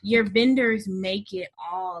 No. your vendors make it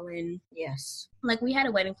all. And Yes. like we had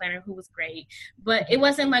a wedding planner who was great, but it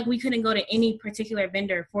wasn't like we couldn't go to any particular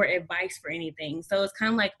vendor for advice for anything. So it's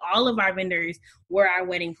kind of like all of our vendors were our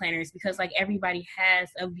wedding planners, because like everybody has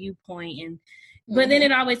a viewpoint, and but then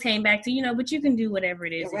it always came back to, you know, but you can do whatever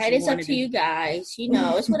it is. Right, it's up to you guys. You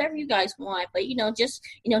know, it's whatever you guys want. But, you know, just,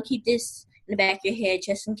 you know, keep this in the back of your head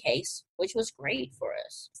just in case, which was great for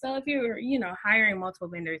us. So if you're, you know, hiring multiple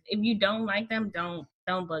vendors, if you don't like them, don't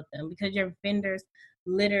book them, because your vendors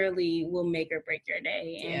literally will make or break your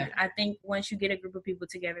day. And I think once you get a group of people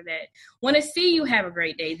together that want to see you have a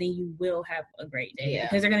great day, then you will have a great day,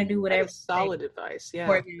 because they're going to do whatever. Solid advice.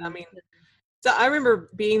 Yeah. I mean, so I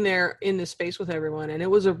remember being there in the space with everyone, and it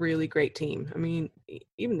was a really great team. I mean,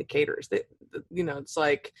 even the caterers, you know, it's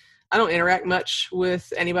like, I don't interact much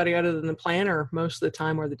with anybody other than the planner most of the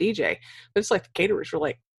time, or the DJ, but it's like the caterers were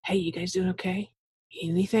like, hey, you guys doing okay?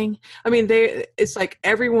 Anything? I mean, it's like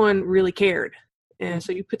everyone really cared. And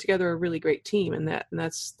so you put together a really great team, and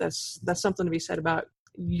that's something to be said about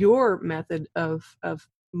your method of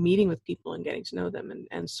meeting with people and getting to know them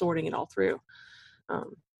and sorting it all through.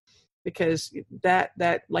 Because that,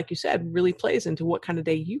 like you said, really plays into what kind of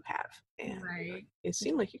day you have. And it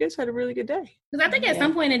seemed like you guys had a really good day. Because I think at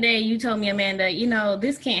some point in the day, you told me, Amanda, you know,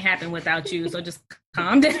 this can't happen without you, so just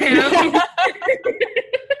calm down.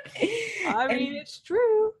 I mean, it's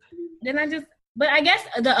true. But I guess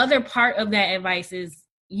the other part of that advice is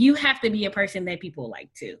you have to be a person that people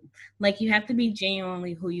like too. Like, you have to be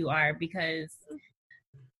genuinely who you are, because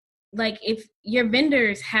like if your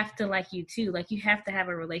vendors have to like you too, like you have to have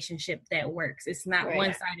a relationship that works. It's not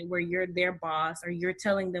one-sided where you're their boss or you're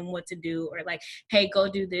telling them what to do, or like, hey, go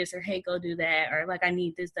do this, or hey, go do that, or like, I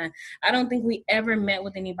need this done. I don't think we ever met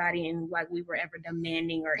with anybody and like we were ever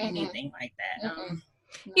demanding or anything like that.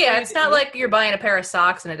 Yeah, it's not like you're buying a pair of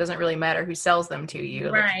socks and it doesn't really matter who sells them to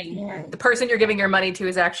you. Right. Like, the person you're giving your money to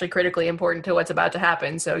is actually critically important to what's about to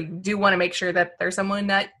happen. So you do want to make sure that there's someone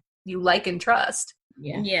that you like and trust.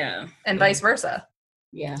 Yeah. And vice versa.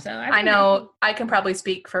 Yeah. So I know I can probably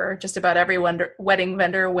speak for just about every wedding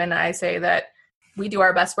vendor when I say that we do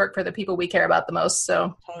our best work for the people we care about the most.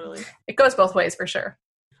 So Totally. It goes both ways for sure.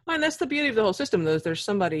 Well, and that's the beauty of the whole system, though, is there's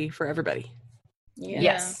somebody for everybody. Yeah.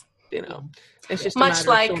 Yes. You know, it's just much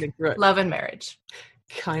like love and marriage.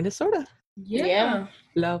 Kind of, sort of. Yeah.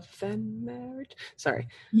 Love and marriage. Sorry.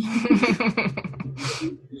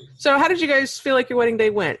 So how did you guys feel like your wedding day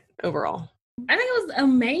went overall? I think it was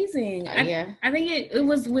amazing. Yeah. I think it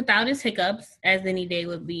was without its hiccups, as any day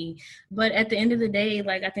would be. But at the end of the day,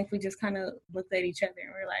 like, I think we just kind of looked at each other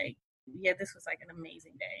and we're like, yeah, this was like an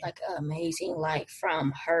amazing day. Like amazing, like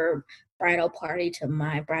from her bridal party to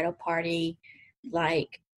my bridal party,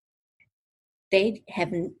 like they'd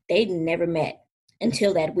never met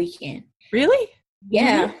until that weekend. Really?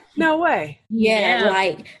 Yeah. Mm-hmm. No way. Yeah,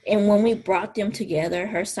 like, and when we brought them together,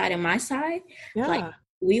 her side and my side, like,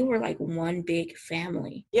 we were like one big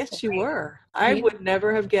family. Yes, you were. I would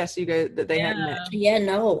never have guessed you guys that they hadn't met. Yeah,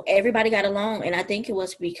 no, everybody got along, and I think it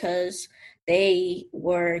was because they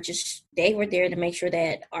were there to make sure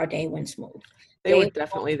that our day went smooth. They were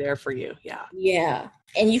definitely there for you. Yeah. Yeah.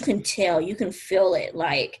 And you can tell, you can feel it.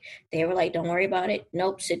 Like, they were like, don't worry about it.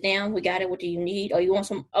 Nope, sit down. We got it. What do you need? Oh, you want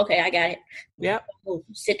some? Okay, I got it. Yep. Oh,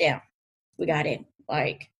 sit down. We got it.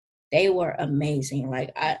 Like, they were amazing.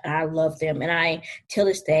 Like, I love them. And till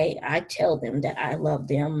this day, I tell them that I love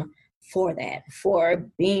them for that, for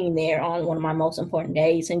being there on one of my most important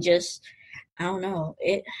days. And just, I don't know,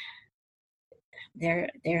 they're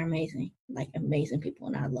amazing, like amazing people.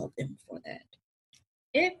 And I love them for that.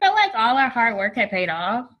 It felt like all our hard work had paid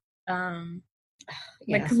off.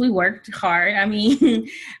 Like, because we worked hard. I mean,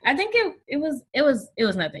 I think it was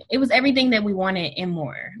nothing. It was everything that we wanted and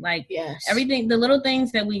more. Like, everything, the little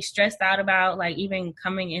things that we stressed out about, like even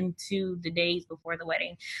coming into the days before the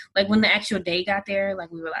wedding. Like when the actual day got there,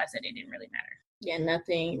 like we realized that it didn't really matter. Yeah,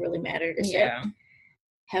 nothing really mattered except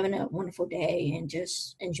having a wonderful day and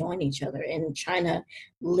just enjoying each other and trying to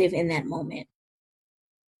live in that moment.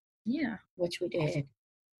 Yeah, which we did.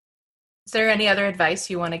 Is there any other advice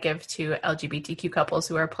you want to give to LGBTQ couples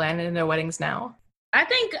who are planning their weddings now? I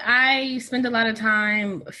think I spent a lot of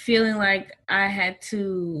time feeling like I had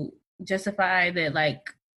to justify that, like,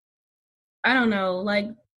 I don't know, like,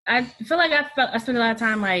 I feel like I spent a lot of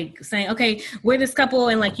time, like, saying, okay, we're this couple,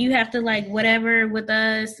 and, like, you have to, like, whatever with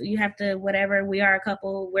us, you have to, whatever, we are a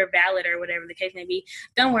couple, we're valid, or whatever the case may be.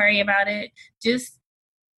 Don't worry about it. Just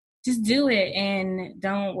do it, and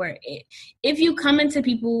don't worry. If you come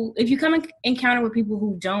encounter with people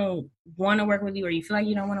who don't want to work with you, or you feel like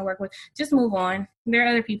you don't want to work with, just move on. There are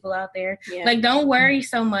other people out there. Yeah. Like, don't worry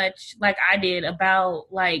so much, like I did, about,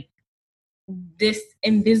 like, this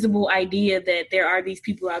invisible idea that there are these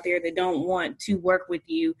people out there that don't want to work with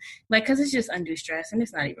you. Like, because it's just undue stress, and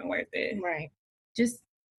it's not even worth it. Right. Just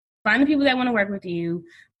find the people that want to work with you.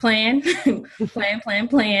 Plan.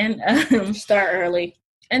 Start early.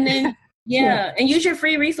 And then, and use your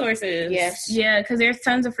free resources. Yes. Yeah, because there's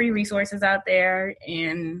tons of free resources out there,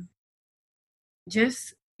 and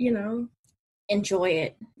just, enjoy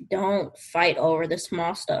it. Don't fight over the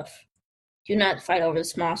small stuff. Do not fight over the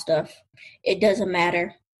small stuff. It doesn't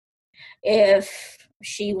matter. If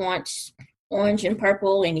she wants orange and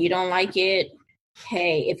purple and you don't like it,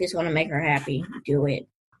 hey, if it's going to make her happy, do it.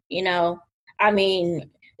 I mean,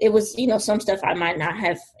 it was, some stuff I might not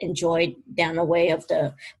have enjoyed down the way of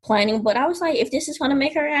the planning, but I was like, if this is going to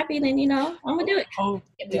make her happy, then, I'm going to do it. Oh,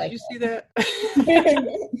 did you see that?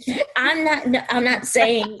 I'm not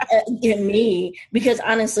saying me, because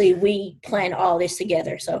honestly, we plan all this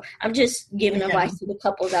together. So I'm just giving advice to the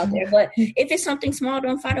couples out there. But if it's something small,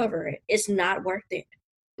 don't fight over it. It's not worth it.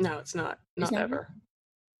 No, it's not. Not ever.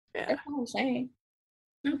 Yeah. That's all I'm saying.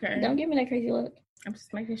 Okay. Don't give me that crazy look. I'm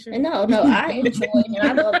just making sure. No, I enjoyed it. And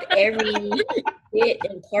I loved every bit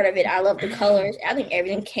and part of it. I love the colors. I think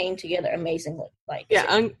everything came together amazingly. Like,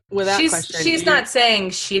 without question. She's not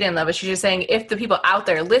saying she didn't love it. She's just saying if the people out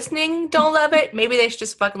there listening don't love it, maybe they should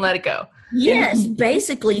just fucking let it go. Yes,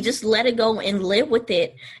 basically, just let it go and live with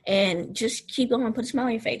it, and just keep going and put a smile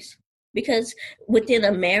on your face. Because within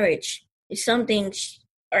a marriage, some things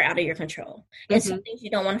are out of your control, and some things you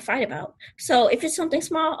don't want to fight about. So if it's something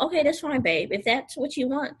small, okay, that's fine, babe. If that's what you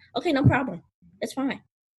want, okay, no problem. That's fine.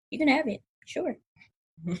 You can have it. Sure.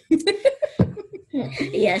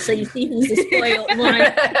 Yeah, so you see who's the spoiled one.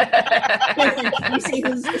 You see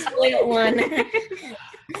who's the spoiled one.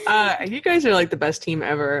 You guys are like the best team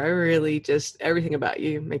ever. I really everything about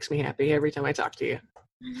you makes me happy every time I talk to you.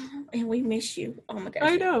 And we miss you. Oh my gosh.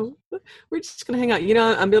 I know. We're just going to hang out.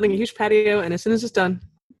 I'm building a huge patio, and as soon as it's done,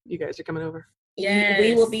 you guys are coming over. Yeah,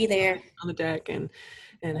 we will be there on the deck and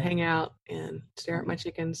hang out and stare at my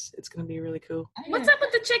chickens. It's going to be really cool. What's up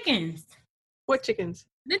with the chickens? What chickens?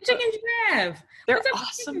 The chickens you have. They're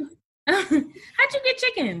awesome. How'd you get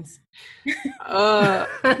chickens?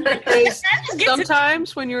 Because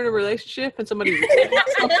sometimes when you're in a relationship and somebody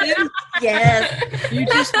wants something, you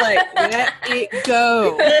just let it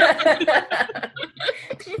go.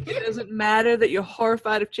 It doesn't matter that you're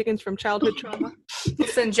horrified of chickens from childhood trauma.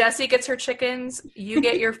 Listen, Jessie gets her chickens. You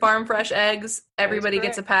get your farm fresh eggs. Everybody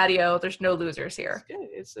gets a patio. There's no losers here.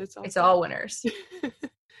 It's all winners.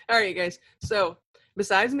 All right, you guys. So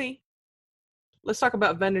besides me, let's talk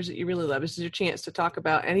about vendors that you really love. This is your chance to talk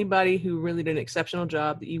about anybody who really did an exceptional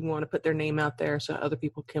job that you want to put their name out there so other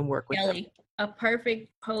people can work with them. A Perfect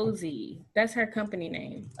Posy. That's her company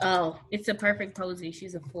name. Oh. It's A Perfect Posy.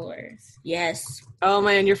 She's a florist. Yes. Oh,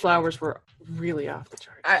 man, your flowers were really off the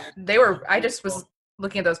charts. I just was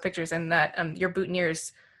looking at those pictures, and that your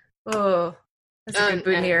boutonnieres. Oh, that's a good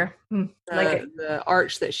boutonniere. The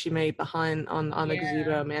arch that she made behind on the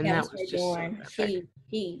gazebo, man, that was just so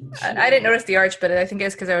I didn't notice the arch, but I think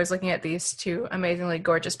it's because I was looking at these two amazingly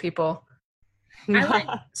gorgeous people.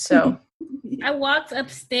 I walked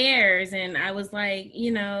upstairs and I was like,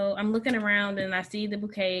 I'm looking around and I see the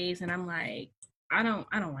bouquets and I'm like, I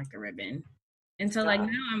don't like the ribbon. And so now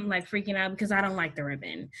I'm like freaking out because I don't like the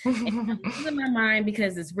ribbon. And I'm losing my mind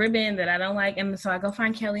because it's ribbon that I don't like. And so I go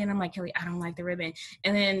find Kelly and I'm like, Kelly, I don't like the ribbon.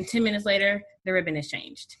 And then 10 minutes later, the ribbon has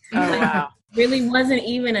changed. Oh, wow. Really wasn't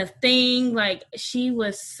even a thing. Like, she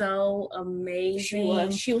was so amazing.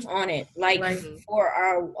 She was on it. Like for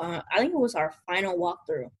our, I think it was our final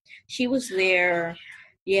walkthrough. She was there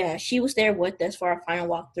Yeah, she was there with us for our final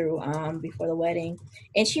walkthrough before the wedding.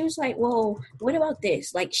 And she was like, well, what about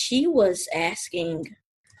this? Like, she was asking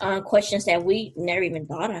questions that we never even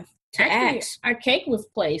thought of to ask. Our cake was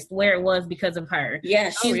placed where it was because of her.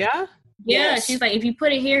 Yes. Oh, yeah? Yeah, she's like, if you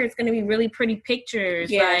put it here, it's going to be really pretty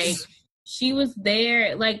pictures. Yes. Like, she was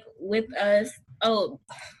there, like, with us. Oh,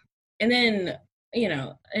 and then, you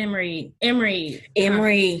know, Emory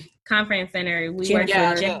Conference Center. We worked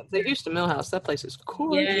with the Houston Millhouse. That place is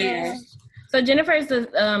cool. Yes. So Jennifer is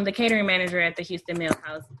the catering manager at the Houston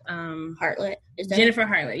Millhouse. Hartlett. Is that Jennifer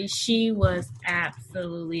Hartlett. She was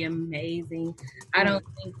absolutely amazing. I don't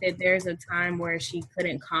think that there's a time where she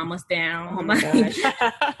couldn't calm us down. Oh my gosh.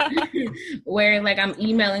 Where like I'm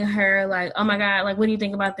emailing her like, oh my God, like what do you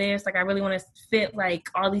think about this? Like I really want to fit like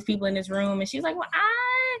all these people in this room, and she's like, well,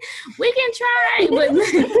 we can try, but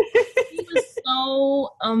she was so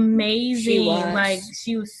amazing.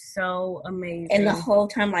 She was so amazing, and the whole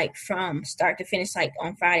time, like from start to finish, like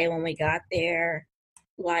on Friday when we got there,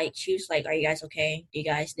 like she was like, are you guys okay? Do you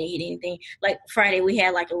guys need anything? Like Friday we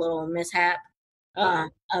had like a little mishap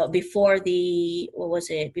before the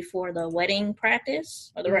wedding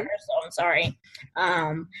practice or the rehearsal. I'm sorry.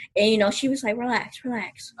 And you know, she was like, relax.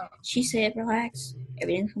 She said, relax,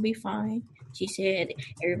 everything's gonna be fine. She said,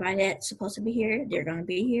 everybody that's supposed to be here, they're going to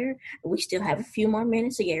be here. We still have a few more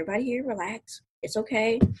minutes to get everybody here. Relax. It's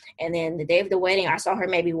okay. And then the day of the wedding, I saw her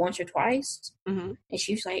maybe once or twice. Mm-hmm. And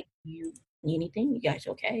she was like, you need anything? You guys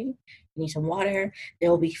okay? You need some water?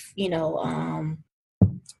 There'll be, you know,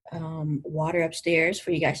 water upstairs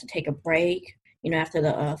for you guys to take a break, you know, after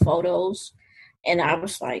the photos. And I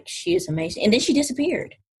was like, she is amazing. And then she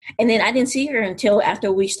disappeared. And then I didn't see her until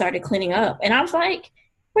after we started cleaning up. And I was like,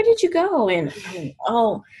 where did you go? And the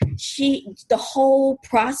whole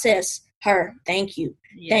process, thank you.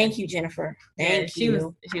 Yeah. Thank you, Jennifer. Thank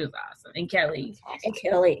you. She was awesome. And Kelly.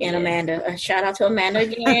 And Amanda. Shout out to Amanda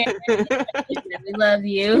again. We love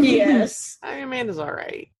you. Yes. Amanda's all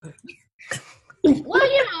right. Well,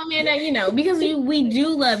 you know, Amanda, you know, because we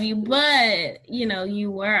do love you, but, you know, you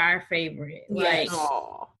were our favorite. Yes. Like,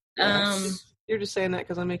 yes. You're just saying that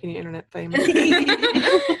because I'm making you internet famous.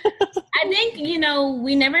 I think, you know,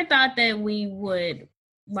 we never thought that we would,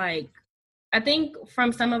 like, I think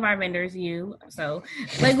from some of our vendors, we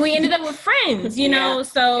ended up with friends, you know,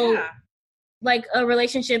 like a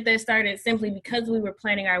relationship that started simply because we were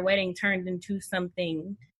planning our wedding turned into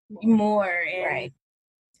something more. And right.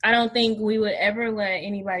 I don't think we would ever let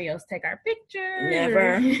anybody else take our picture.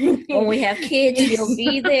 Never. When we have kids, you'll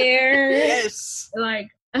be there. Yes. Like,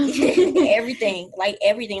 everything. Like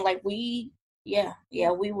we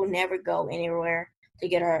will never go anywhere to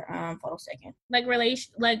get our photos taken. Like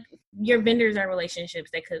your vendors are relationships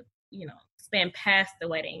that could, you know, span past the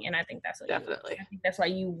wedding, and I think that's what definitely. I think that's why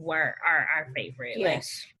you were our favorite.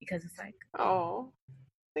 Yes, like, because it's like, oh,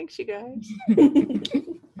 thanks, you guys.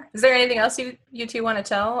 Is there anything else you two want to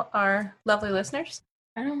tell our lovely listeners?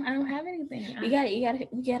 I don't have anything. You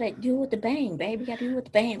gotta do it with the bang, babe. You gotta do it with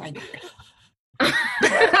the bang, like.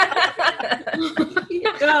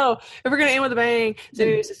 No, if we're gonna end with a bang,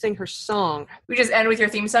 Cindy needs to sing her song. We just end with your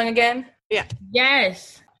theme song again? Yeah.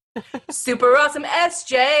 Yes. Super awesome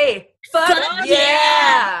SJ. Fuck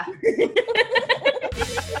yeah!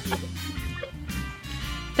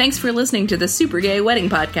 Thanks for listening to the Super Gay Wedding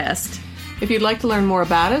Podcast. If you'd like to learn more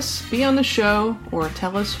about us, be on the show, or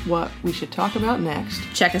tell us what we should talk about next,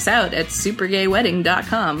 check us out at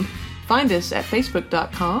supergaywedding.com. Find us at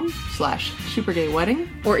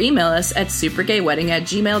facebook.com/supergaywedding. Or email us at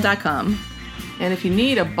supergaywedding@gmail.com. And if you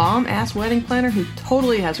need a bomb-ass wedding planner who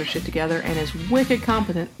totally has her shit together and is wicked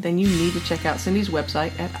competent, then you need to check out Cindy's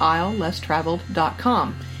website at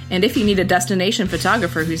islesstraveled.com. And if you need a destination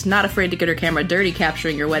photographer who's not afraid to get her camera dirty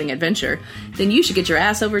capturing your wedding adventure, then you should get your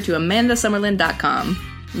ass over to amandasummerlin.com.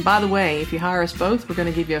 And by the way, if you hire us both, we're going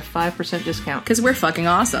to give you a 5% discount. Because we're fucking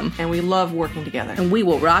awesome. And we love working together. And we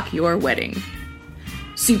will rock your wedding.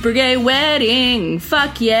 Super Gay Wedding!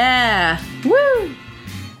 Fuck yeah! Woo!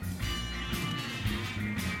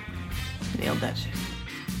 Nailed that shit.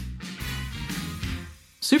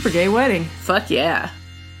 Super Gay Wedding. Fuck yeah.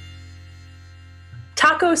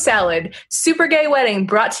 Taco salad. Super Gay Wedding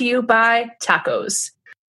brought to you by tacos.